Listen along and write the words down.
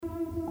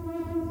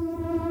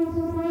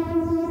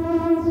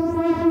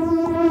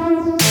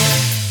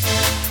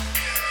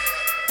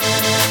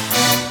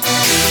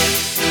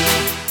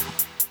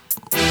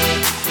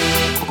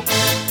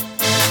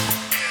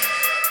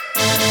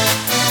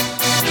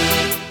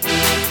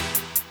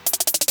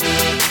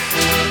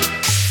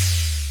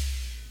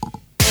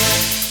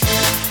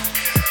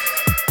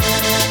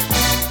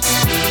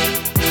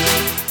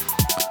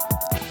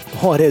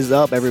What is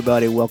up,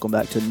 everybody? Welcome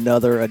back to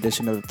another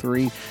edition of the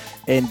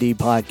 3ND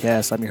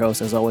podcast. I'm your host,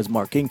 as always,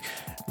 Mark King.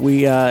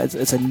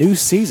 It's a new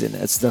season.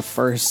 It's the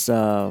first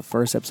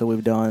episode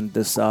we've done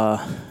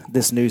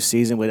this new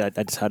season. I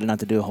decided not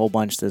to do a whole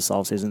bunch this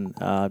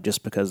offseason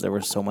just because there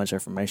was so much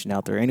information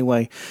out there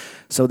anyway.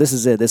 So this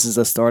is it. This is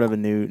the start of a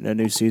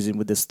new season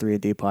with this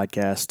 3D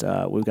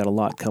podcast. We've got a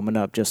lot coming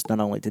up, just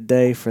not only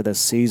today for the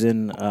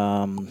season.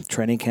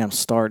 Training camp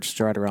starts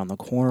right around the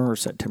corner,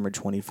 September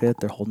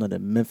 25th. They're holding it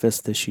in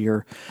Memphis this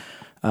year.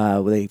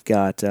 We've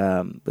got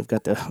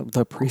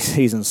the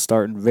preseason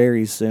starting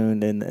very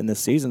soon, and the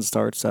season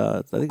starts.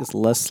 I think it's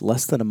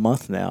less than a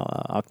month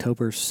now.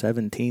 October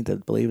 17th, I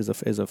believe, is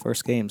the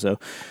first game. So,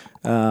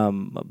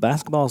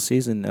 basketball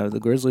season. The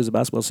Grizzlies'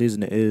 basketball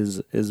season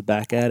is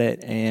back at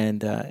it,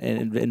 and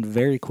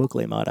very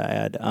quickly, might I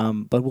add.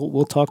 But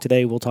we'll talk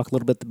today. We'll talk a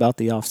little bit about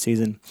the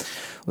offseason.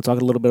 We'll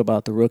talk a little bit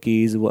about the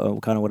rookies,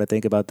 kind of what I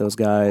think about those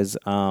guys.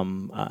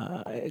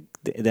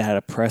 They had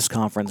a press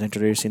conference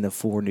introducing the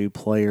 4 new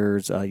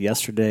players.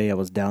 Yesterday, I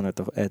was down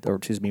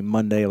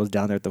Monday, I was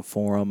down there at the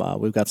Forum.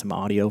 We've got some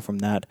audio from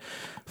that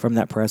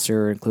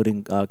presser,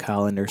 including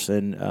Kyle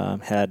Anderson.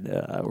 Had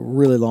a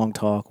really long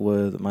talk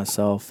with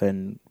myself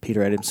and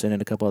Peter Edmondson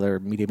and a couple other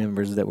media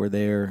members that were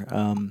there.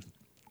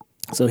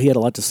 So he had a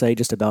lot to say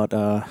just about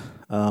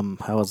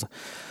how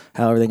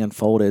everything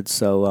unfolded.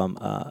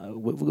 So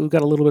we've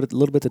got a little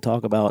bit to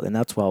talk about, and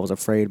that's why I was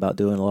afraid about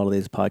doing a lot of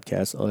these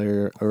podcasts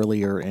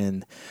earlier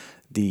in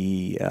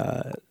the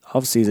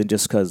offseason,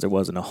 just because there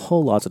wasn't a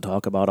whole lot to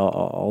talk about,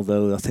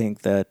 although I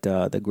think that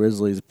the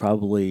Grizzlies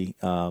probably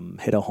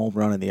hit a home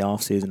run in the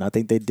offseason. I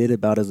think they did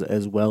about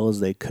as well as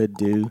they could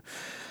do.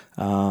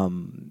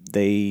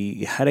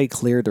 They had a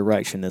clear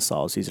direction this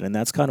offseason, and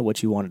that's kind of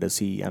what you wanted to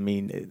see. I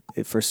mean,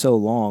 for so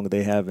long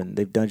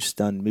they've just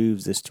done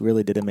moves that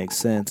really didn't make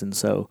sense, and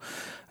so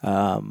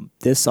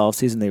this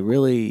offseason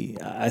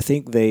I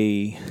think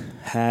they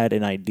had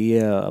an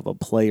idea of a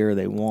player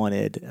they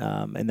wanted,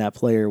 and that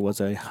player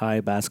was a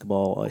smart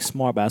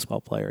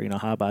basketball player,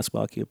 high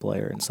basketball IQ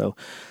player, and so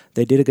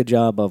they did a good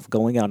job of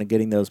going out and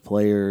getting those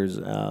players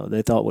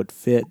they thought would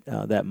fit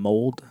that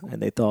mold,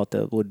 and they thought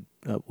that would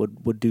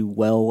do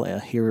well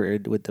here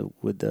with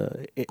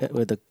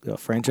the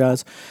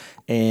franchise,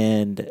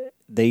 and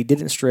they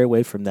didn't stray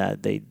away from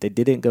that. They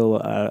didn't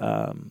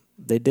go.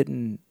 They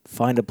didn't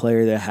find a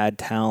player that had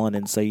talent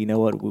and say, you know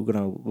what,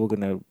 we're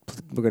gonna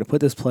put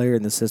this player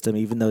in the system,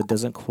 even though it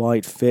doesn't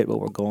quite fit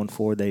what we're going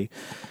for. They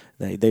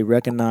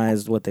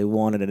recognized what they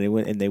wanted,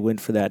 and they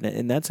went for that,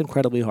 and that's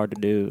incredibly hard to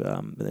do.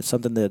 It's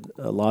something that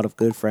a lot of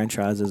good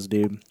franchises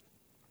do.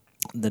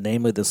 The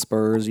name of the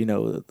Spurs,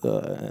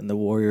 and the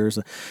Warriors,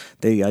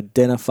 they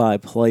identify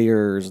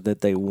players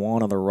that they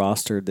want on the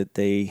roster,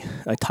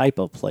 a type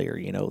of player,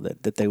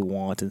 that they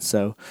want, and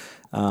so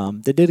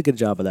they did a good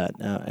job of that.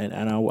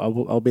 And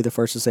I'll be the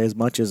first to say, as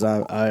much as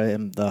I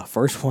am the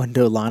first one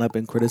to line up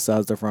and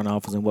criticize the front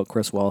office and what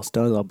Chris Wallace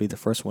does, I'll be the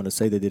first one to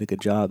say they did a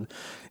good job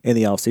in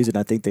the offseason.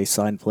 I think they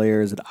signed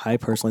players that I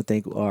personally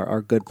think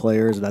are good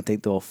players, and I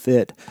think they'll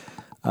fit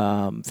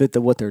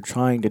what they're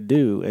trying to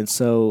do, and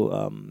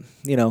so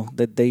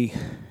that they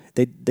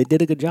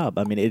did a good job.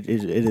 I mean, it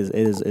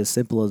is as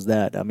simple as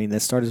that. I mean,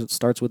 it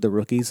starts with the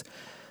rookies,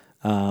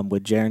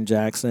 with Jaren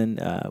Jackson.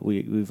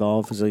 We've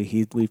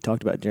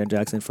talked about Jaren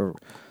Jackson for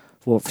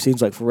it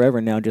seems like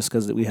forever now, just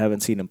because we haven't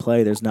seen him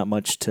play. There's not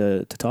much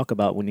to talk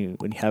about when you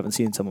haven't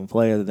seen someone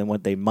play other than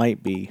what they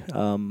might be.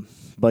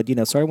 But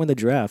starting with the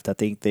draft, I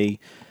think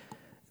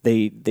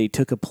they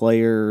took a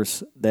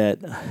players that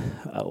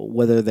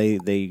whether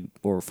they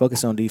were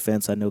focused on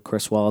defense. I know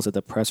Chris Wallace at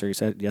the presser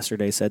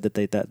yesterday said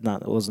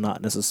that was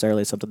not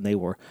necessarily something they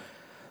were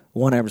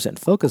 100%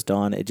 focused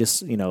on. It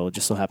just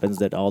so happens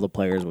that all the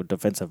players were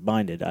defensive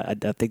minded. I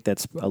think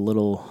that's a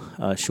little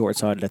short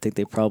sighted. I think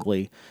they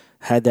probably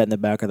had that in the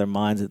back of their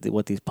minds,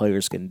 what these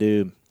players can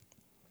do.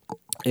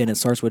 And it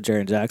starts with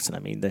Jaren Jackson. I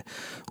mean,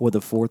 with the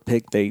 4th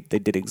pick, they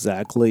did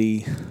exactly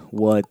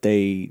what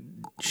they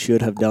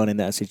should have done in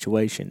that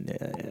situation.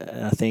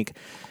 I think,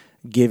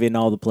 given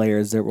all the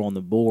players that were on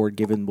the board,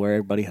 given where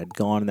everybody had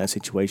gone in that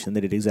situation, they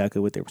did exactly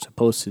what they were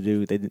supposed to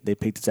do. They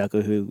picked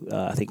exactly who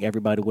I think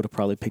everybody would have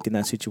probably picked in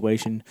that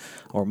situation,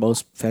 or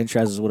most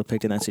franchises would have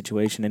picked in that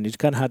situation. And you just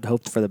kind of had to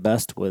hope for the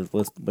best with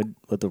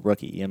the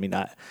rookie. I mean,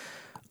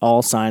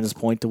 all signs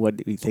point to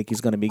what we think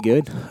he's going to be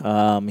good.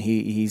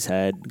 He's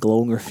had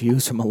glowing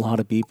reviews from a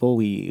lot of people.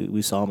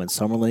 We saw him in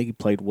Summer League. He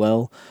played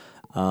well.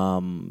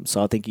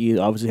 So I think he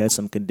obviously has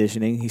some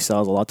conditioning. He still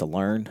has a lot to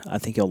learn. I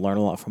think he'll learn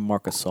a lot from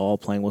Marc Gasol,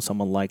 playing with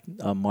someone like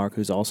Mark,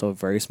 who's also a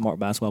very smart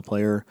basketball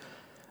player.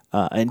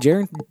 And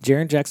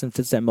Jaren Jackson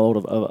fits that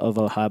mold of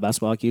a high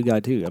basketball IQ guy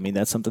too. I mean,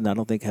 that's something that I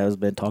don't think has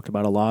been talked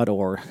about a lot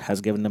or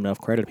has given him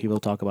enough credit. People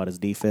talk about his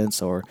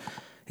defense or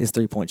his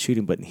 3-point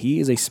shooting, but he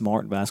is a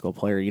smart basketball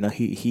player.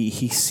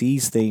 He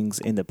sees things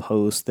in the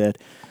post that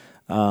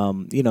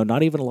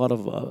not even a lot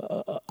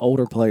of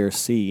older players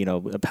see.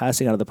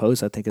 Passing out of the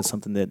post, I think, is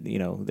something that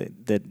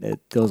that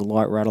it goes a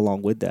lot right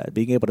along with that.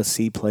 Being able to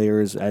see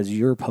players as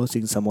you're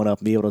posting someone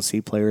up, be able to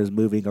see players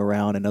moving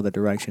around in other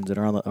directions and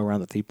around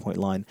the 3-point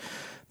line.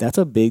 That's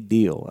a big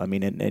deal. I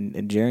mean,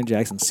 and Jaren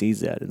Jackson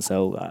sees that, and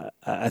so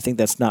I think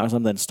that's not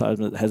something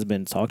that has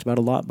been talked about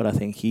a lot. But I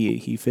think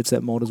he fits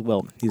that mold as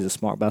well. He's a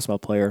smart basketball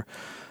player,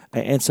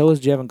 and so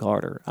is Jevin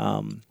Carter.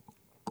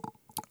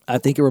 I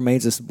think it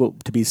remains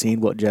to be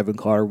seen what Jevin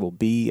Carter will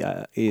be.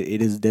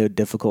 It is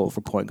difficult for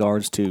point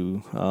guards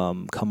to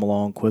come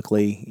along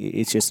quickly.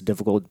 It's just a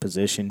difficult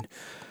position.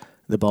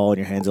 The ball in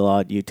your hands a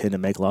lot, you tend to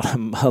make a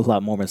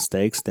lot more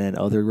mistakes than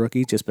other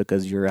rookies, just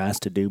because you're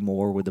asked to do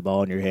more with the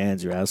ball in your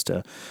hands. You're asked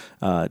to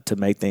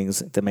make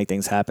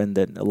things happen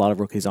that a lot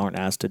of rookies aren't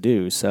asked to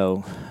do.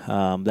 So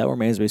that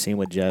remains to be seen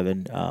with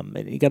Jevin.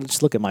 And you got to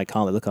just look at Mike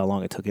Conley. Look how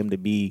long it took him to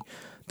be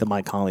the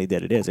Mike Conley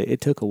that it is.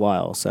 It took a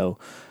while. So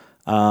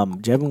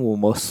Jevin will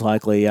most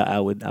likely, I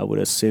would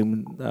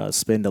assume,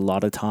 spend a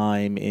lot of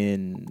time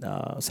in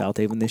South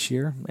Haven this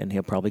year, and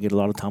he'll probably get a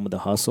lot of time with the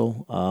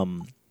hustle.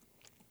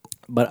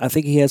 But I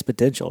think he has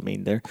potential. I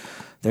mean,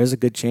 there's a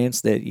good chance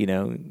that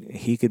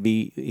he could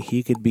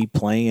be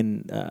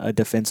playing a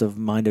defensive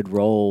minded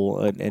role,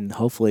 and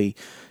hopefully,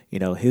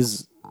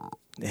 his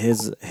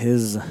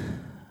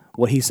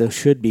what he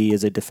should be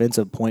is a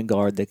defensive point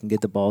guard that can get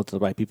the ball to the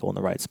right people in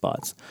the right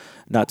spots,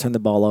 not turn the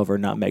ball over,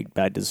 not make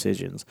bad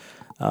decisions.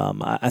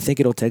 I think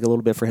it'll take a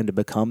little bit for him to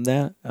become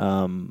that,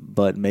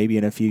 but maybe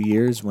in a few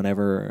years,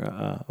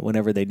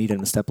 whenever they need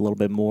him to step a little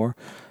bit more,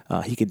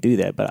 he can do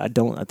that. But I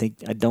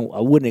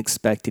wouldn't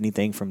expect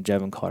anything from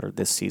Jevin Carter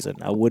this season.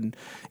 I wouldn't.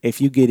 If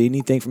you get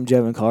anything from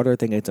Jevin Carter, I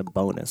think it's a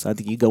bonus. I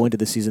think you go into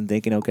the season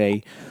thinking,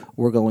 okay,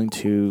 we're going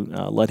to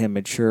let him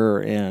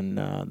mature in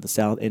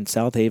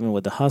South Haven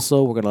with the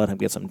hustle. We're going to let him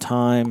get some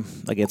time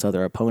against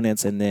other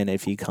opponents, and then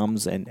if he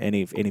comes and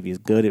if he's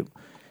good.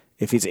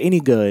 If he's any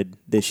good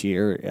this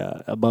year,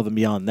 above and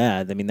beyond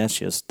that, I mean that's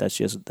just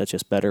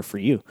better for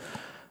you.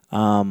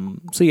 So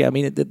yeah, I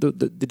mean they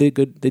did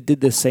good. They did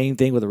the same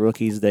thing with the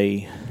rookies.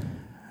 They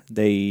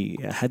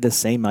had the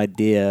same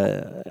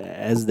idea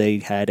as they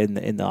had in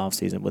the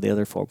offseason with the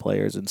other 4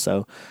 players, and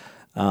so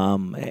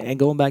and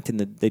going back to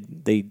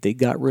they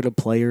got rid of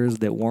players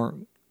that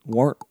weren't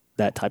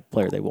that type of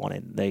player they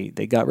wanted.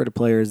 They got rid of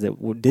players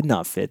that did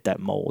not fit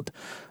that mold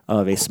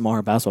of a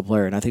smart basketball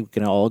player, and I think we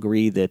can all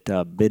agree that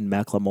Ben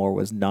McLemore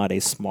was not a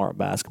smart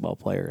basketball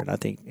player, and I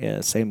think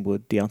same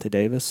with Deontay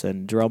Davis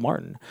and Jarrell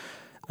Martin.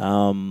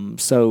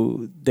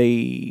 So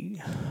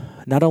they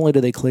not only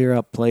did they clear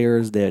up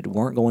players that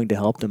weren't going to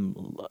help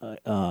them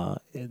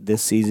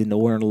this season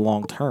or in the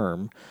long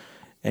term,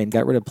 and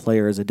got rid of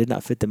players that did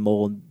not fit the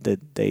mold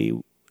that they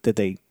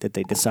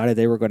decided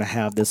they were going to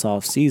have this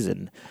off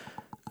season.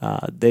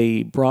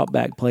 They brought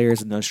back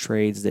players in those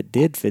trades that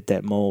did fit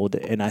that mold,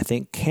 and I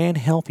think can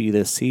help you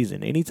this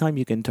season. Anytime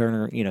you can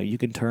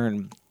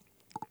turn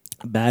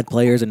bad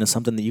players into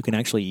something that you can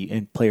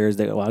and players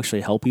that will actually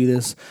help you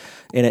this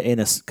in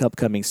a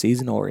upcoming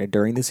season or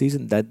during the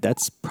season,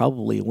 that's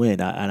probably a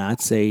win. And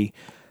I'd say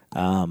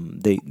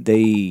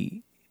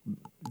the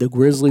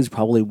Grizzlies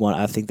probably won.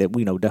 I think that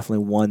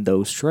definitely won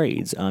those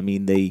trades. I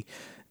mean they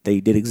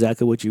did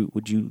exactly what you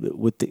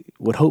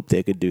would hope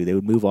they could do. They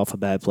would move off of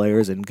bad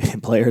players and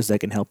get players that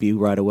can help you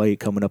right away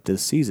coming up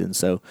this season.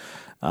 So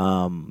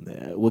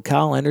with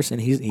Kyle Anderson,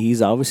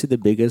 he's obviously the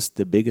biggest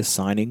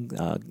signing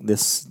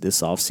this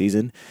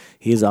offseason.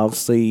 He is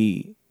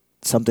obviously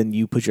something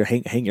you put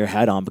hang your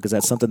hat on, because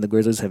that's something the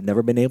Grizzlies have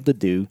never been able to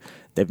do.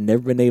 They've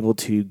never been able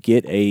to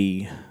get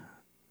a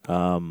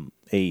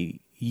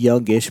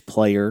youngish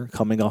player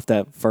coming off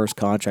that first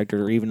contract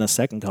or even a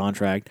second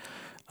contract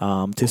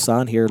to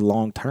sign here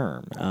long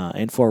term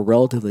and for a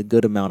relatively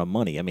good amount of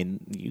money. I mean,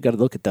 you got to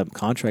look at the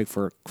contract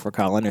for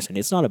Kyle Anderson.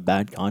 It's not a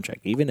bad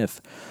contract, even if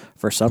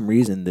for some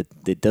reason that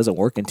it doesn't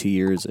work in 2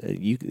 years.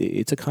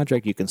 It's a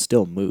contract you can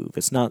still move.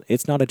 It's not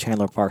a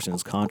Chandler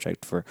Parsons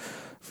contract for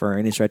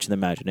any stretch of the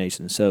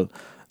imagination. So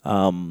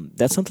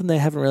that's something they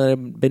haven't really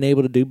been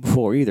able to do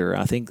before either.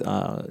 I think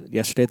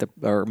yesterday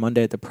or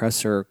Monday at the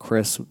presser,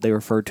 they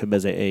referred to him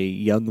as a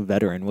young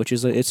veteran, which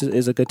is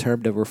a good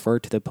term to refer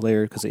to the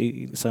player, because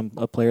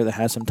a player that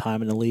has some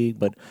time in the league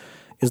but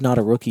is not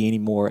a rookie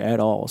anymore at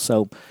all.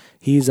 So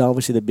he's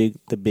obviously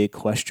the big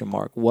question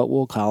mark. What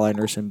will Kyle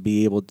Anderson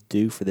be able to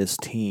do for this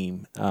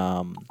team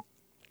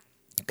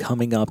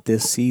coming up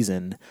this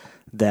season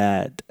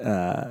that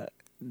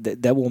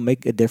will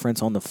make a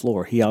difference on the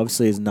floor? He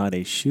obviously is not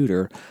a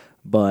shooter,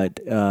 but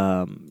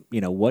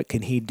what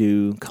can he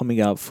do coming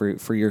up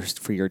for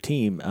your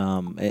team?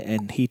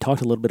 And he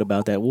talked a little bit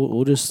about that.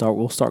 We'll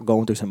start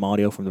going through some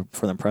audio from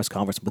the press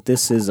conference. But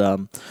this is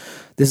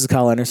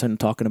Kyle Anderson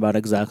talking about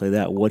exactly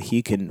that, what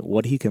he can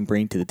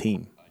bring to the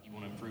team. You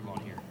want to improve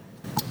on here?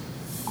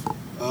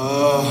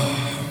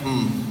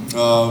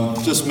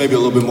 Just maybe a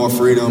little bit more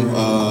freedom.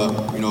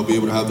 Be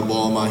able to have the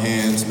ball in my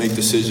hands, make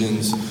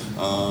decisions.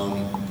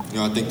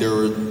 I think there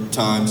were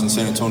times in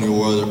San Antonio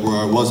where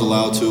I was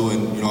allowed to,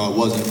 and I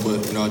wasn't.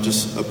 But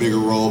just a bigger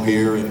role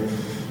here, and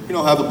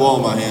have the ball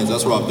in my hands.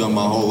 That's what I've done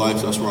my whole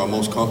life. That's where I'm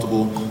most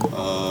comfortable.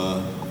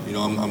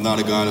 I'm not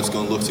a guy that's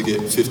going to look to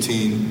get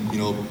 15,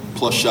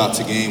 plus shots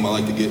a game. I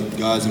like to get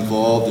guys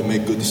involved and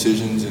make good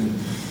decisions and,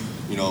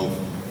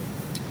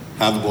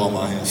 have the ball in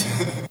my hands.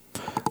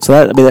 So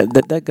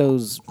that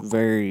goes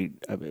very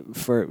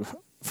for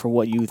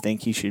what you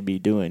think he should be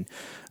doing.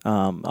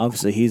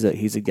 Obviously, he's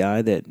a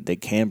guy that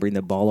can bring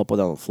the ball up and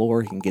down the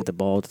floor. He can get the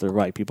ball to the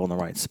right people in the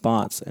right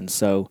spots, and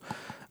so.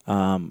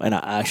 And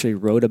I actually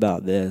wrote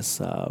about this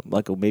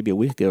maybe a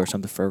week ago or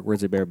something for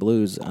Grizzly Bear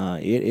Blues.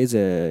 It is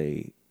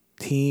a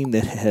team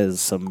that has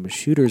some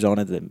shooters on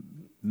it that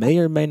may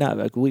or may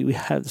not. We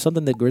have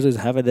something that Grizzlies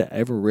haven't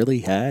ever really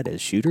had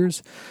as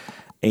shooters.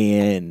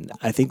 And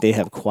I think they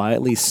have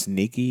quietly,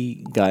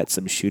 sneaky got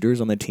some shooters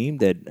on the team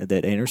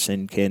that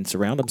Anderson can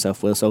surround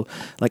himself with. So,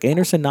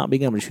 Anderson not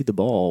being able to shoot the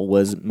ball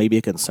was maybe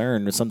a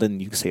concern or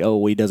something you could say, oh,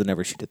 well, he doesn't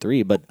ever shoot a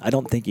three. But I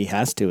don't think he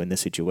has to in this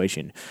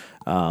situation.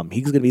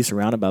 He's going to be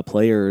surrounded by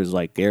players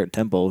like Garrett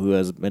Temple, who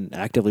has been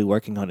actively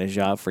working on his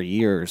job for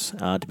years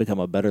to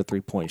become a better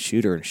three-point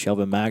shooter, and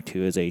Shelvin Mack,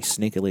 who is a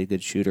sneakily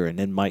good shooter. And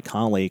then Mike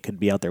Conley could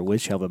be out there with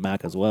Shelvin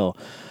Mack as well.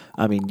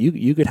 I mean,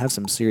 you could have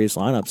some serious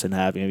lineups and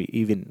have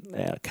even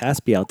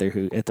Caspi out there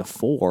who at the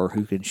 4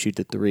 who can shoot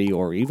the 3,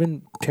 or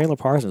even Chandler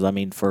Parsons. I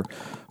mean, for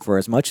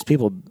as much as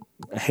people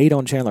hate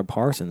on Chandler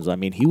Parsons, I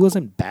mean, he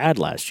wasn't bad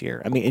last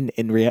year. I mean,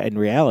 in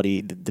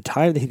reality, the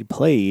time that he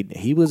played,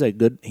 he was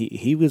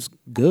he was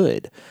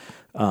good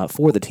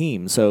for the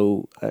team.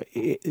 So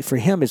for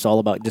him, it's all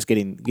about just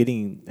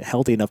getting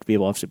healthy enough to be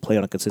able to play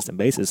on a consistent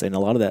basis. And a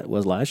lot of that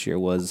was last year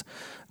was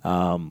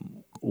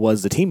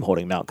the team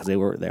holding him out because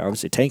they're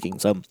obviously tanking.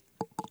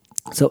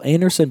 So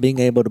Anderson being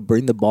able to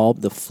bring the ball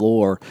up the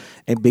floor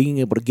and being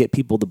able to get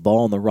people the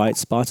ball in the right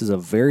spots is a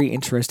very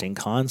interesting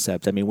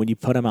concept. I mean, when you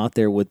put him out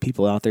there with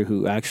people out there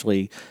who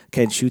actually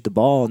can shoot the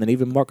ball, and then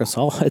even Marcus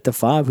Hall at the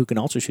 5 who can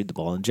also shoot the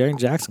ball, and Jaren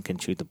Jackson can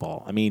shoot the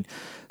ball. I mean,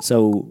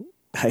 so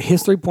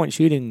his three-point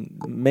shooting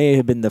may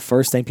have been the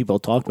first thing people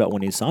talked about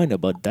when he signed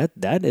up, but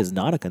that is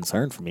not a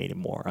concern for me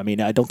anymore. I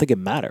mean, I don't think it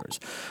matters.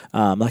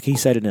 Like he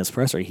said in his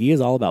presser, he is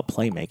all about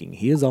playmaking.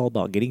 He is all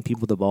about getting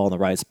people the ball in the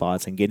right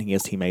spots and getting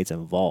his teammates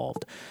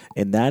involved,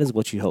 and that is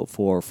what you hope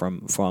for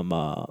from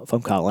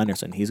Kyle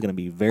Anderson. He's going to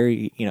be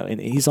very, and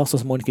he's also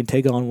someone who can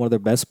take on one of their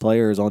best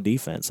players on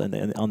defense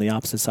and on the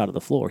opposite side of the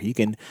floor. He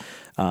can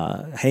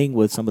hang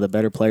with some of the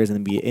better players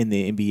in the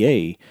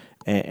NBA.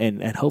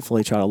 And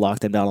hopefully try to lock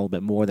them down a little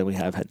bit more than we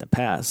have had in the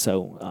past.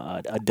 So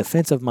a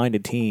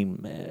defensive-minded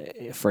team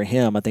for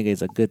him, I think,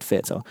 is a good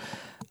fit. So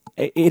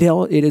it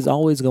is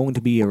always going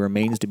to be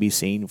remains to be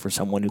seen for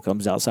someone who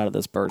comes outside of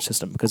the Spurs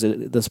system, because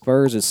the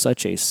Spurs is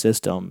such a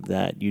system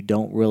that you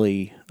don't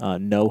really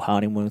know how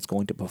anyone is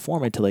going to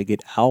perform until they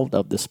get out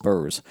of the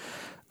Spurs,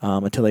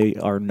 until they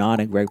are not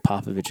in Greg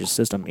Popovich's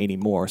system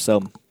anymore.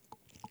 So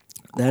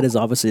that is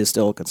obviously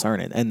still a concern,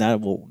 and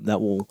that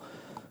will.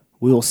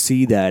 We will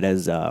see that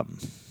as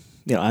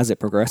as it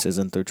progresses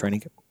and through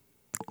training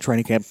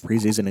camp,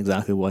 preseason,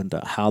 exactly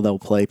how they'll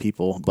play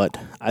people. But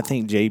I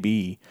think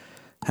JB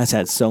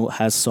has so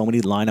many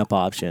lineup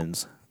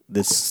options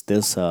this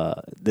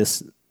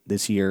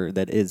year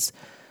that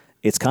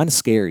it's kind of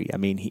scary. I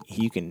mean,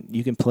 you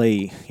can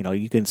play,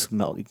 you can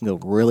go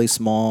really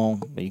small,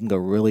 you can go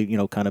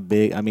really kind of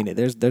big. I mean,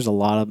 there's a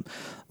lot of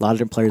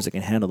different players that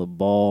can handle the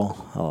ball.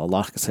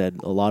 Like I said,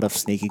 a lot of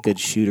sneaky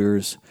good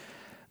shooters.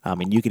 I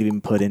mean, you could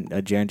even put in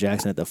Jaren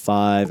Jackson at the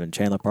 5 and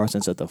Chandler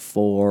Parsons at the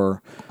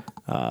 4.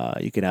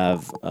 You could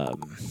have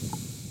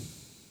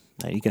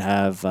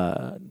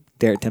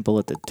Garrett Temple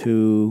at the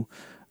 2,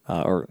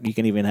 or you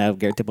can even have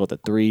Garrett Temple at the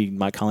 3,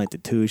 Mike Conley at the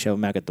 2, Shelvin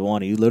Mack at the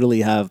 1. You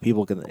literally have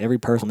every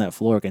person on that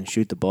floor can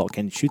shoot the ball,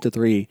 can shoot the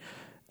 3.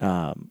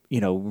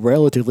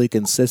 Relatively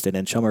consistent,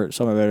 and some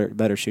are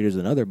better shooters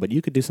than others. But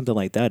you could do something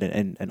like that,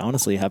 and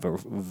honestly have a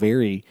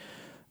very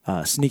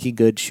sneaky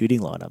good shooting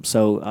lineup.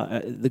 So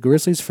the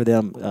Grizzlies, for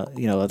them,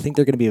 I think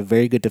they're going to be a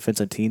very good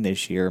defensive team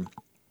this year,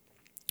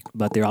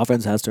 but their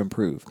offense has to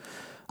improve.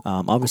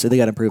 Obviously, they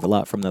got to improve a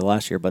lot from the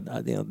last year, but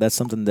that's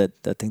something that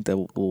I think that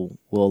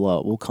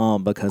will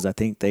come, because I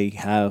think they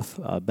have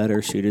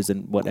better shooters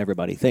than what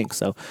everybody thinks.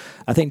 So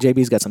I think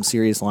JB's got some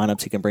serious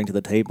lineups he can bring to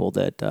the table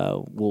that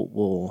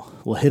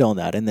will hit on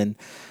that. And then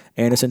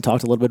Anderson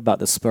talked a little bit about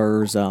the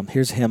Spurs.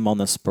 Here's him on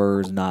the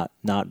Spurs not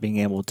being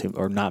able to,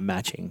 or not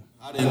matching.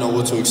 I didn't know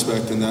what to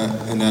expect in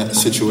that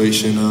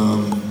situation.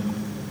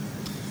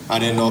 I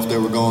didn't know if they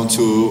were going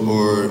to,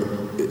 or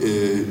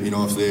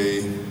if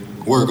they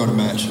were going to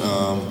match.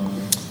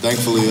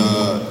 Thankfully,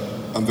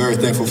 I'm very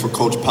thankful for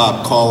Coach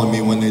Pop calling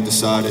me when they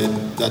decided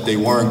that they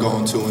weren't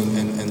going to,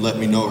 and let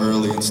me know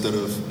early instead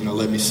of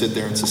let me sit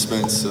there in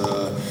suspense.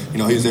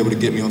 He was able to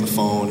get me on the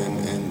phone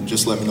and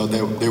just let me know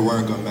they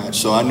weren't going to match.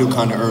 So I knew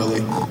kind of early,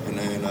 and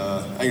then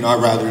I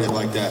rathered it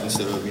like that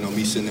instead of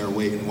me sitting there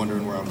waiting,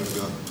 wondering where I'm going to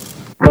go.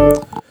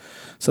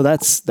 So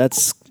that's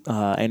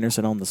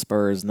Anderson on the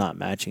Spurs not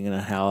matching and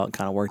how it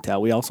kind of worked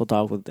out. We also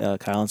talked with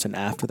Kyle Anderson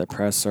after the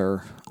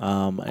presser,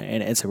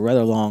 and it's a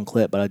rather long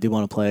clip, but I do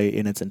want to play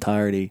in its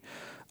entirety.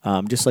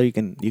 just so you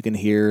can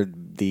hear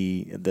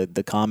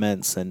the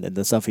comments and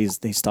the stuff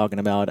he's talking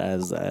about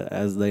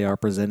as they are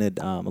presented.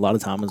 A lot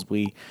of times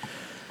when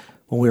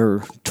we're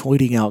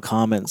tweeting out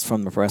comments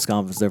from the press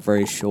conference, they're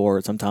very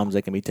short. Sometimes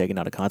they can be taken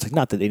out of context.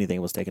 Not that anything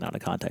was taken out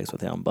of context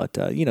with him, but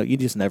you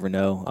just never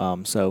know.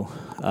 I'm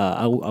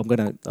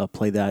going to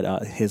play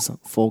that his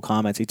full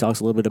comments. He talks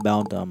a little bit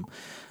about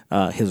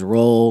his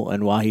role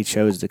and why he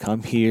chose to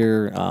come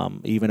here,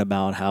 even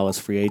about how his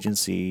free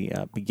agency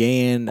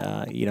began.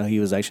 He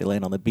was actually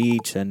laying on the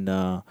beach and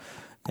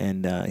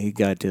he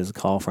got his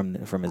call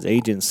from his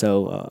agent.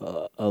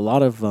 So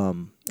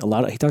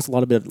he talks a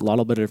lot of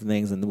different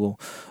things, and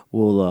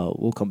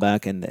we'll come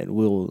back and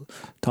we'll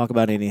talk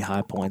about any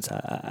high points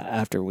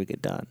after we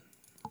get done.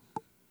 I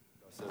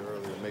said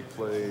earlier, make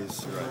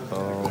plays.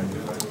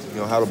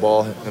 Have the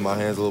ball in my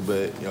hands a little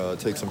bit.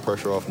 Take some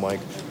pressure off Mike.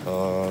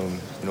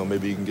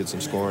 Maybe you can get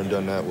some scoring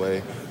done that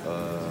way.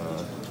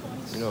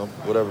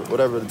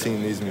 Whatever the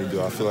team needs me to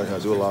do. I feel like I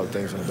do a lot of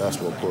things on the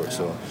basketball court.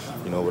 So,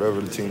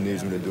 whatever the team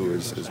needs me to do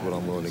is what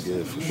I'm willing to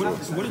give, for sure.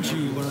 What did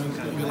you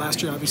learn?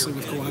 Last year, obviously,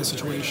 with Kawhi's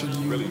situation,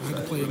 you had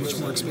to play a much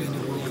more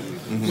expanded world.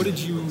 Mm-hmm. What did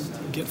you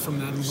get from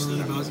that and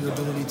learn about your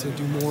ability to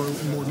do more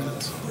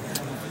minutes?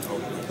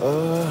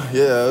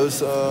 It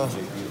was.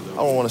 I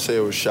don't want to say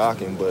it was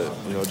shocking, but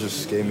it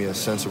just gave me a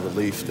sense of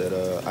relief that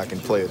I can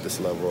play at this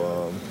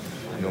level.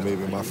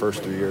 Maybe in my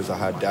first 3 years I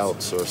had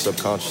doubts or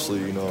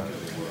subconsciously,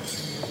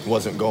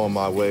 wasn't going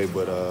my way,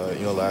 but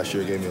last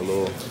year gave me a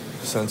little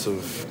sense of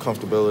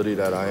comfortability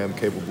that I am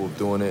capable of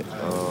doing it.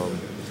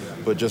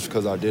 But just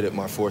because I did it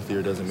my fourth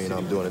year doesn't mean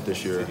I'm doing it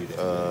this year.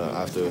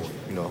 I have to,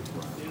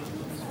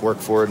 work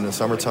for it in the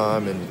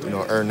summertime and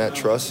earn that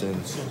trust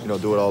and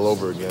do it all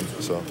over again.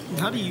 So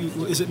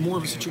is it more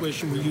of a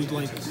situation where you'd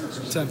like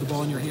to have the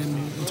ball in your hand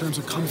in terms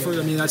of comfort?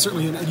 I mean, that's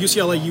certainly at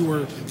UCLA you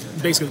were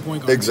basically the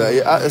point guard.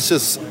 Exactly. It's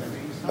just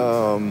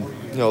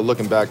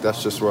looking back,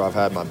 that's just where I've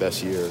had my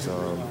best years.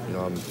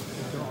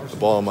 The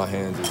ball in my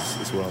hands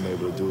is what I'm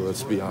able to do.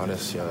 Let's be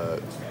honest.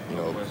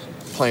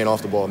 Playing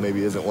off the ball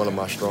maybe isn't one of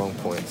my strong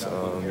points.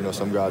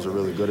 Some guys are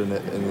really good in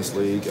this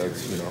league,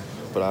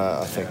 but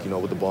I think,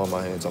 with the ball in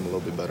my hands, I'm a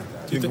little bit better.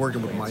 Do you think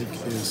working with Mike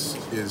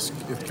is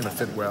going to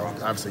fit well?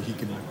 Obviously, he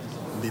can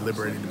be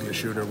liberating to be a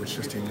shooter, which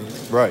his team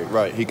needs.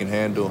 Right. He can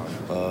handle.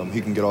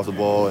 He can get off the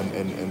ball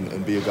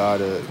and be a guy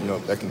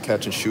that can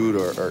catch and shoot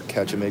or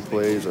catch and make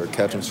plays or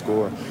catch and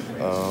score.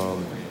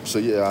 I'm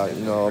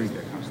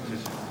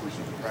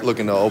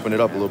looking to open it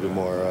up a little bit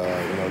more.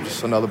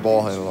 Just another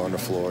ball handler on the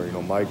floor.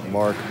 Mike,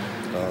 Mark,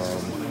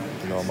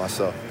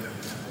 myself.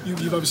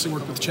 You've obviously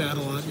worked with Chad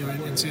a lot,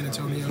 in San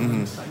Antonio.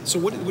 Mm-hmm. So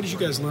what did you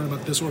guys learn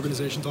about this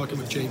organization, talking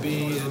with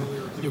JB,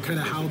 and kind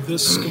of how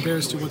this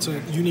compares to what's a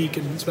unique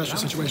and special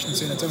situation in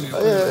San Antonio?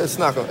 Yeah, it's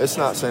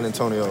not San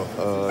Antonio.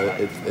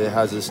 It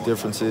has its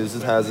differences.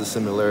 It has its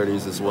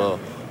similarities as well.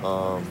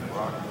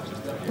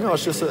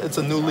 It's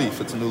a new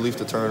leaf. It's a new leaf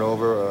to turn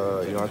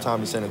over. Our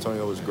time in San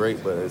Antonio was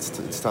great, but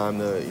it's time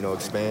to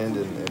expand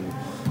and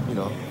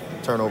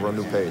turn over a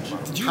new page.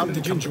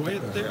 Did you enjoy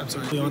it there? I'm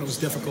sorry, it was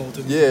difficult.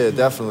 Yeah,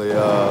 definitely.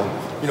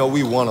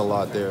 We won a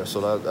lot there,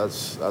 so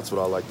that's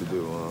what I like to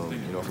do.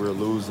 If we were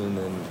losing,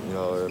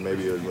 then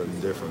maybe it would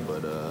be different.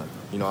 But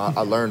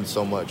I learned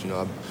so much.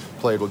 I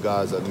played with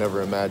guys I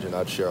never imagined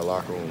I'd share a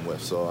locker room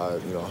with. So I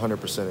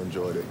 100%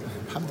 enjoyed it.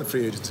 How did the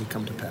free agency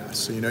come to pass?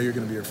 So you're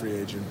going to be a free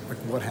agent. Like,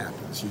 what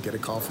happens? You get a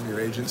call from your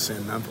agent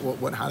saying,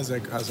 how's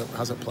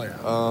that play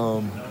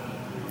out?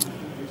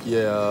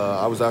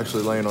 I was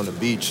actually laying on the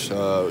beach.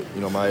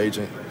 My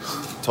agent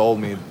told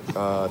me,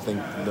 I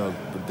think the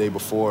day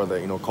before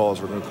that, calls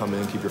were going to come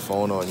in, keep your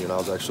phone on you, and I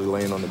was actually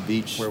laying on the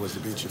beach. Where was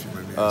the beach, if you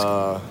mind me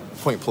asking?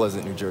 Point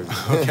Pleasant, New Jersey.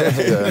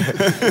 Okay.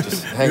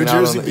 Just hanging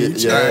out on the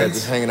beach.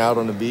 Just hanging out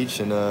on the beach,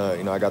 and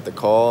I got the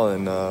call,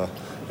 and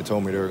they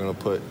told me they were going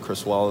to put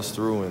Chris Wallace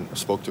through, and I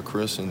spoke to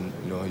Chris, and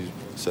he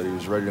said he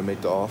was ready to make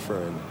the offer,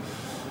 and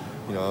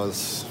I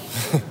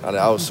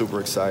was super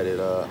excited.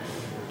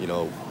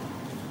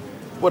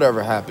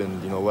 Whatever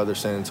happened, whether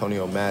San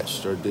Antonio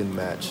matched or didn't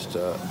match,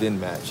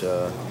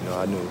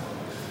 I knew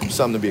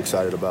something to be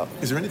excited about.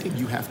 Is there anything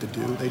you have to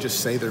do? They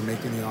just say they're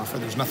making the offer.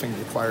 There's nothing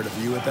required of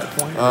you at that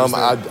point?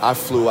 I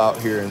flew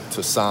out here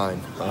to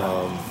sign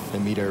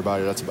and meet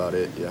everybody. That's about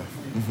it, yeah.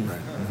 Mm-hmm. Right.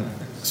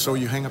 Mm-hmm. So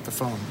you hang up the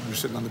phone. You're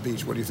sitting on the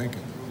beach. What are you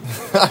thinking?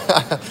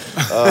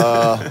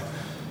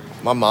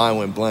 My mind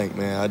went blank,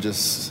 man. I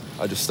just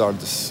started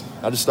to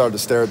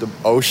stare at the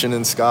ocean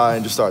and sky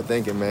and just start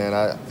thinking,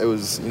 man. It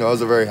was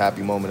a very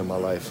happy moment in my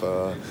life.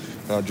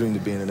 I dreamed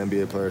of being an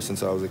NBA player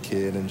since I was a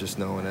kid, and just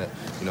knowing that,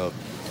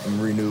 I'm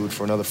renewed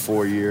for another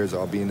 4 years.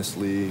 I'll be in this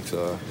league.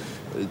 So,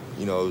 it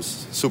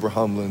was super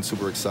humbling,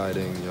 super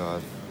exciting.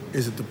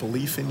 Is it the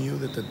belief in you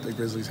that the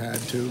Grizzlies had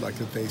too, like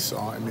that they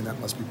saw? I mean, that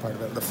must be part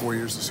of it. The 4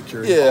 years of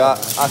security. Yeah,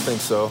 I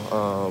think so.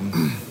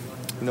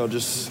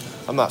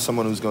 I'm not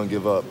someone who's going to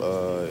give up.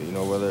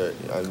 Whether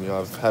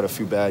I've had a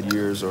few bad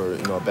years or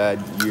a bad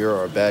year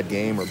or a bad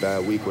game or a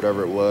bad week,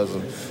 whatever it was,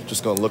 I'm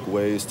just going to look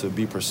ways to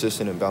be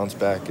persistent and bounce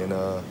back. And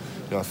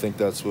I think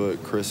that's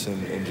what Chris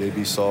and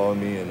JB saw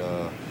in me. And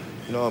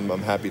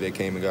I'm happy they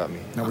came and got me.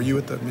 Now, were you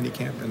at the mini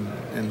camp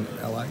in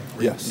LA?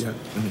 Yes. Yeah.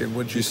 Okay.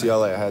 What'd you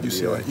UCLA. I had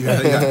UCLA. to. You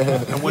had,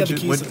 yeah. And what'd you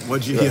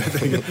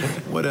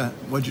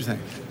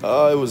think?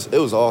 It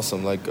was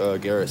awesome. Like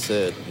Garrett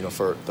said,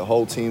 for the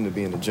whole team to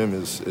be in the gym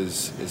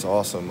is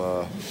awesome.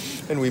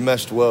 And we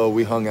meshed well.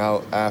 We hung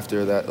out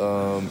after that.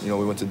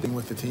 We went to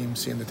with the team,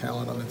 seeing the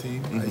talent on the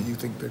team. Mm-hmm. You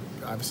think they're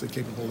obviously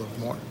capable of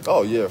more?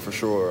 Oh yeah, for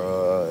sure.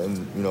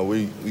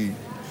 We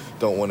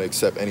don't want to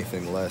accept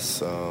anything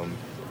less.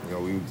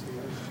 We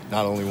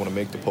not only want to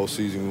make the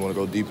postseason, we want to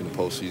go deep in the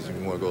postseason.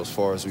 We want to go as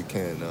far as we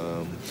can.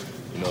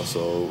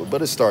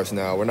 But it starts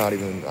now. We're not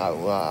even.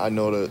 I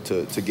know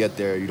to get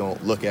there, you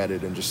don't look at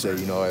it and just say,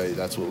 hey,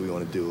 that's what we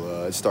want to do.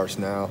 It starts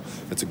now.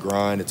 It's a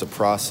grind. It's a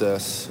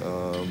process.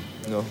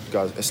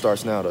 Guys, it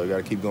starts now though. You got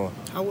to keep going.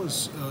 How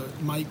was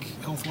Mike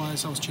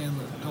health-wise? How was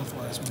Chandler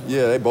health-wise?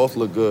 Yeah, they both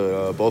look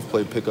good. Both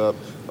played pickup.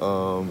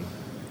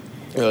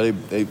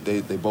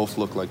 They both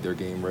look like they're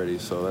game ready.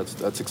 So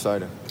that's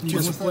exciting. You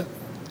guys play?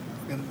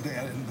 And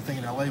the thing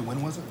in LA,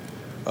 when was it?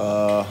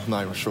 I'm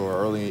not even sure.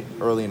 Early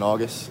in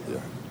August. Yeah.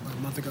 Like a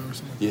month ago or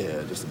something?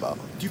 Yeah, just about.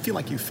 Do you feel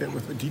like you fit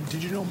with?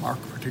 Did you know Mark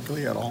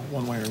particularly at all,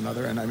 one way or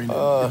another? And I mean,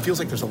 it feels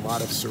like there's a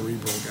lot of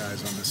cerebral guys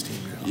on this team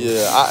now.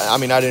 Yeah,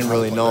 I didn't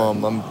really know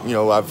him.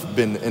 I've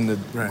been in the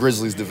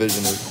Grizzlies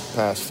division the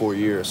past 4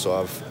 years, so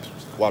I've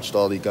watched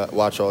all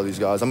these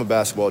guys. I'm a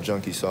basketball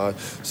junkie, so I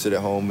sit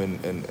at home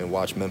and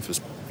watch Memphis,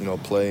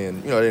 play.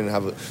 And I didn't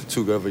have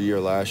too good of a year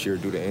last year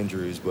due to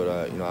injuries, but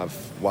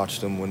I've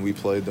watched them when we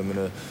played them in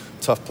a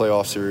tough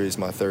playoff series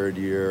my third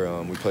year.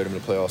 We played them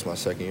in the playoffs my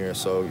second year.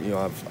 So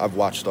I've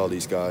watched all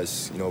these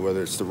guys.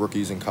 Whether it's the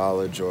rookies in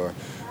college or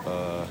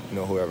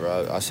whoever.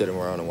 I sit them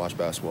around and watch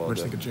basketball. What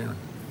do you think of Jaren?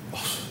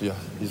 Yeah,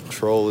 he's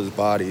control his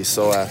body. He's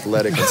so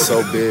athletic and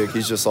so big.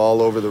 He's just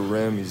all over the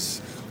rim.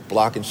 He's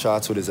blocking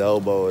shots with his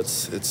elbow.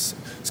 It's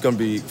going to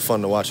be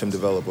fun to watch him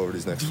develop over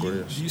these next 4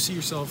 years. Do you see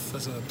yourself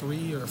as a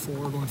 3 or a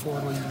 4 going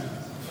forward?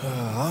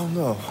 I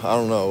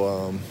don't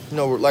know.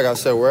 Like I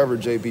said, wherever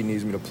JB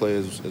needs me to play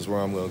is where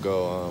I'm going to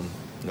go.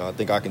 I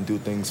think I can do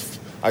things.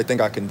 I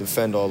think I can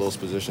defend all those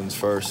positions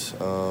first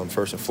and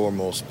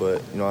foremost.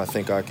 But I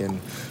think I can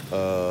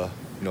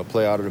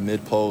play out of the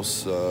mid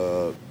post.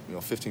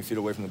 15 feet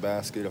away from the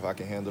basket. If I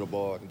can handle the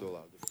ball, I can do a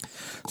lot.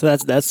 So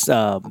that's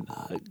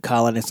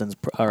Kyle Anderson's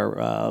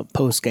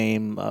post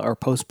game or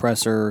post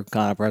presser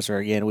kind of presser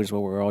again, which is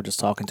what we're all just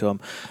talking to him.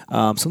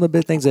 Some of the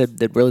big things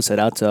that really stood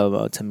out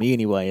to me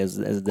anyway is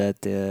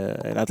that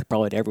and I think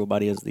probably to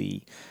everybody is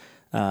the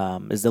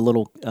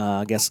little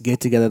I guess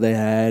get together they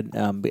had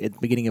at the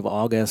beginning of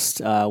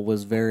August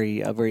was very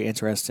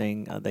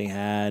interesting. They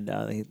had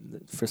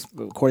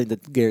according to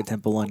Garrett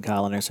Temple and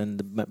Kyle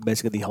Anderson,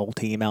 basically the whole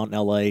team out in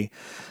LA.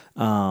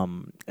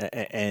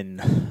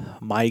 And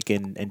Mike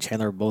and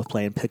Chandler are both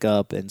playing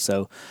pickup, and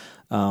so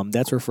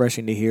that's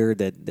refreshing to hear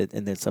that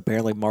and it's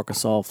apparently Marc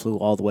Gasol flew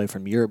all the way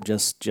from Europe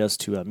just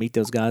to meet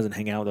those guys and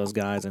hang out with those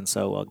guys, and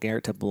so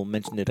Garrett Temple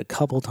mentioned it a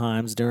couple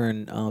times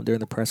during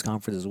the press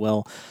conference as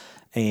well,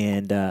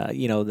 and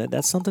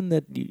that's something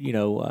that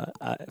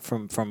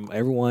from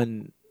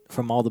everyone.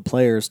 From all the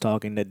players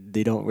talking that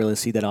they don't really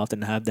see that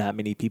often have that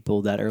many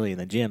people that early in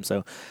the gym.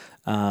 So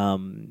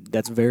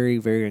that's very,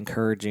 very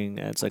encouraging.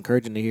 It's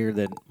encouraging to hear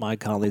that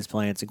Mike Conley's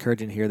playing. It's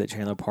encouraging to hear that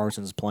Chandler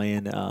Parsons is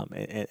playing.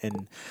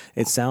 And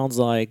it sounds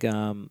like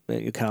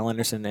Kyle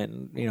Anderson,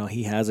 and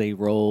he has a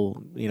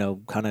role,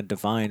 kind of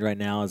defined right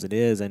now as it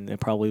is, and it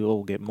probably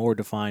will get more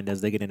defined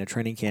as they get into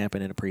training camp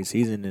and into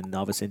preseason and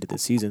obviously into the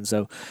season.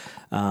 So,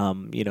 a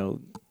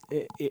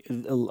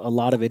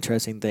lot of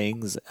interesting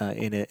things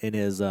in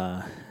his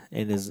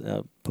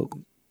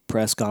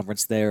press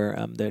conference there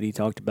that he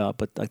talked about,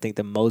 but I think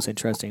the most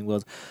interesting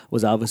was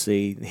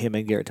obviously him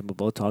and Garrett Temple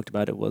both talked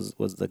about it was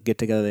the get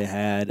together they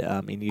had.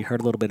 You heard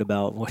a little bit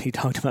about what he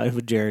talked about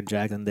with Jaren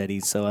Jackson, that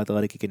he's so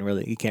athletic he can't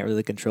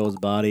really control his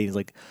body. He's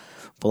like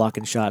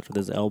blocking shots with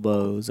his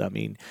elbows.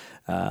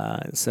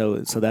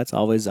 So that's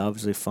always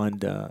obviously fun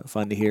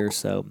to hear.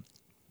 So.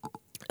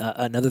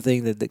 Another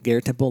thing that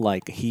Garrett Temple,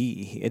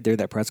 he during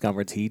that press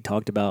conference, he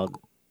talked about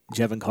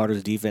Jevon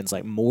Carter's defense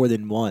more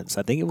than once.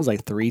 I think it was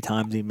 3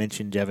 times he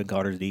mentioned Jevon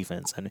Carter's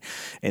defense,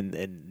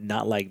 and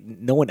not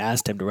no one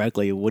asked him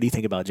directly, what do you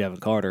think about Jevon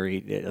Carter?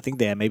 I think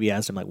they maybe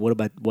asked him what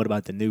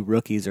about the new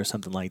rookies or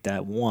something like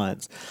that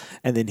once,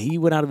 and then he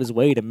went out of his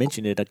way to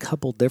mention it a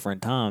couple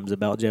different times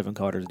about Jevon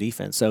Carter's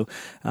defense. So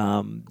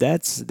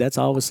that's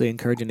obviously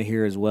encouraging to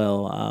hear as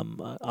well.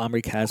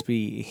 Omri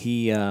Caspi,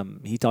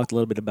 he talked a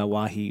little bit about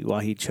why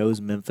he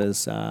chose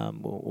Memphis.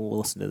 We'll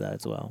listen to that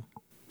as well.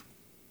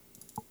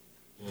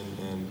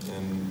 And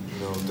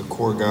the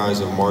core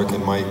guys of Mark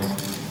and Mike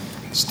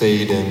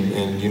stayed,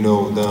 and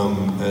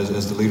them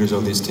as the leaders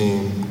of this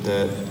team,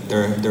 that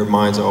their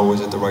minds are always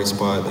at the right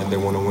spot and they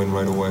want to win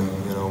right away.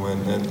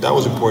 And that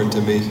was important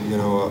to me.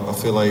 I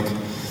feel like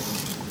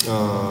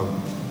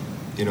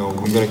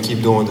we're going to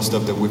keep doing the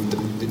stuff that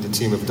the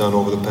team have done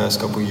over the past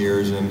couple of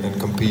years and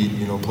compete.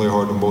 Play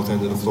hard on both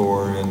ends of the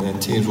floor,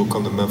 and teams will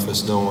come to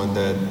Memphis knowing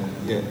that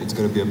it's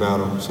going to be a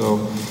battle.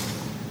 So.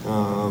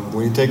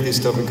 when you take this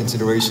stuff in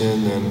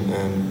consideration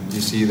and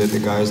you see that the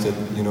guys that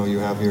you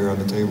have here on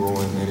the table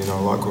and in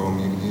our locker room,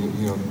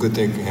 you know, good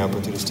thing can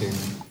happen to this team.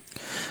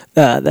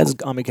 That's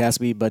Ami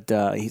Caspi, but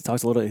he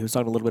was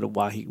talking a little bit of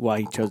why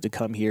he chose to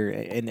come here,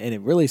 and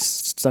it really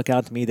stuck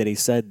out to me that he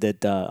said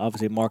that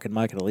obviously Mark and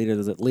Mike are the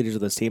leaders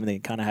of this team, and they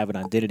kind of have an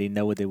identity,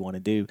 know what they want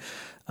to do,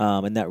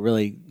 and that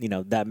really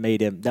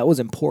that was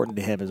important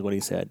to him, is what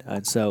he said,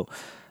 and so.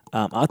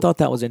 I thought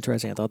that was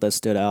interesting. I thought that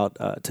stood out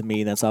to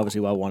me, and that's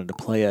obviously why I wanted to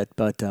play it.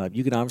 But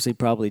you can obviously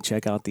probably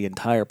check out the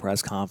entire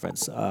press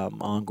conference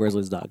on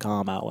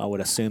Grizzlies.com. I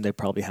would assume they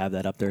probably have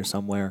that up there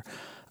somewhere.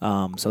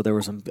 So there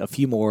were a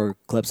few more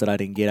clips that I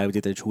didn't get. I was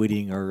either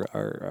tweeting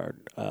or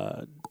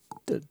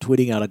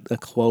tweeting out a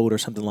quote or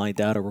something like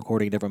that, or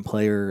recording a different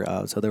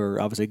player. So there were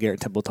obviously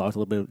Garrett Temple talked a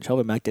little bit.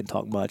 Shelby Mack didn't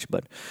talk much,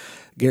 but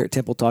Garrett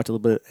Temple talked a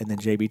little bit, and then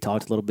JB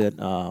talked a little bit.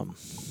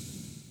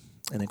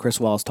 And then Chris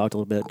Wallace talked a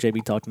little bit.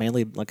 JB talked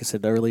mainly, like I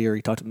said earlier,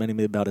 he talked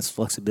mainly about his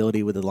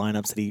flexibility with the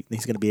lineups that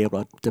he's going to be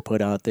able to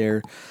put out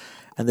there,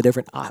 and the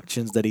different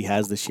options that he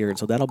has this year. And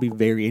so that'll be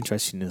very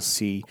interesting to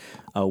see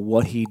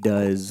what he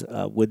does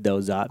with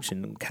those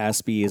options.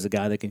 Caspi is a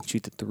guy that can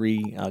shoot the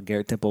three.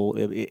 Garrett Temple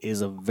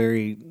is a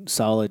very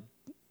solid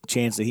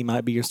chance that he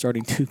might be your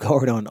starting two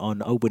guard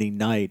on opening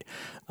night.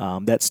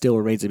 That still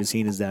remains to be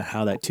seen, is that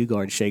how that two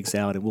guard shakes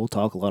out, and we'll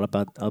talk a lot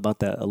about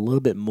that a little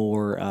bit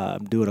more.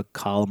 I'm doing a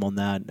column on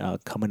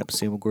that coming up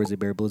soon with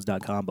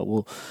GrizzlyBearBlues.com, but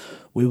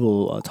we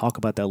will talk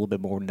about that a little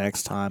bit more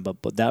next time.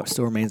 But that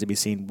still remains to be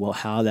seen. Well,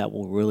 how that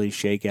will really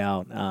shake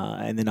out,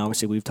 and then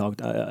obviously we've talked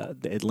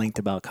at length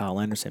about Kyle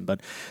Anderson,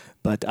 but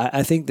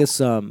I think this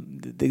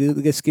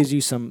gives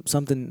you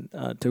something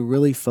to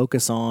really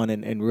focus on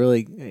and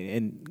really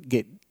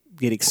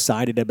get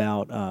excited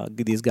about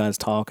these guys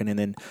talking, and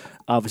then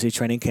obviously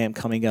training camp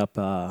coming up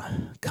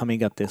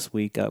this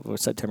week,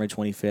 September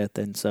 25th,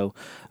 and so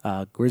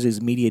Grizzlies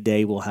Media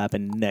Day will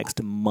happen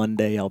next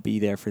Monday. I'll be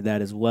there for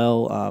that as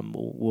well.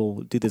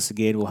 We'll do this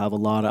again. We'll have a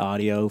lot of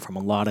audio from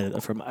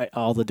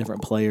all the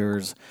different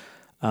players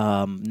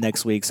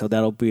next week, so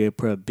that'll be a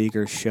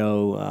bigger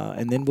show,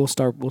 and then we'll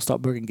start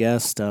booking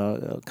guests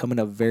coming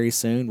up very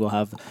soon. We'll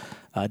have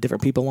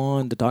different people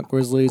on to talk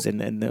Grizzlies,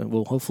 and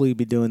we'll hopefully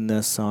be doing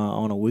this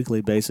on a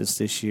weekly basis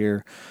this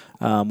year.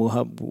 I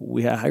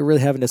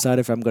really haven't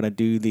decided if I'm going to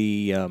do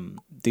the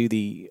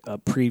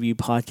preview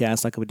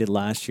podcast like we did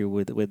last year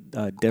with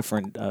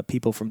different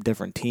people from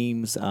different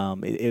teams.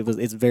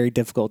 It's very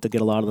difficult to get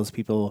a lot of those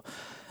people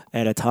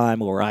at a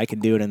time where I can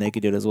do it and they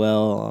can do it as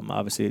well.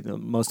 Obviously,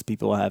 most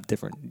people have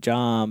different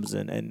jobs,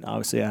 and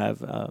obviously I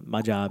have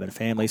my job and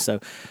family.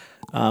 So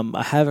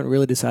I haven't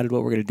really decided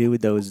what we're going to do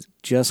with those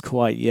just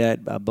quite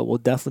yet, but we'll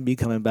definitely be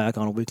coming back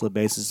on a weekly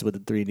basis with the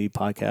 3D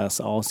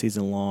podcast all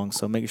season long.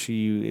 So make sure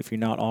if you're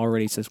not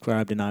already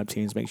subscribed in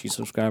iTunes, make sure you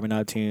subscribe in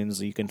iTunes.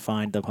 You can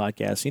find the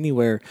podcast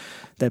anywhere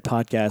that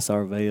podcasts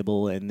are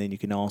available, and then you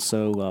can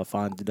also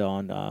find it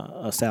on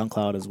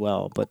SoundCloud as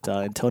well. But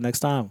until next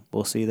time,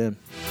 we'll see you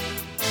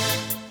then.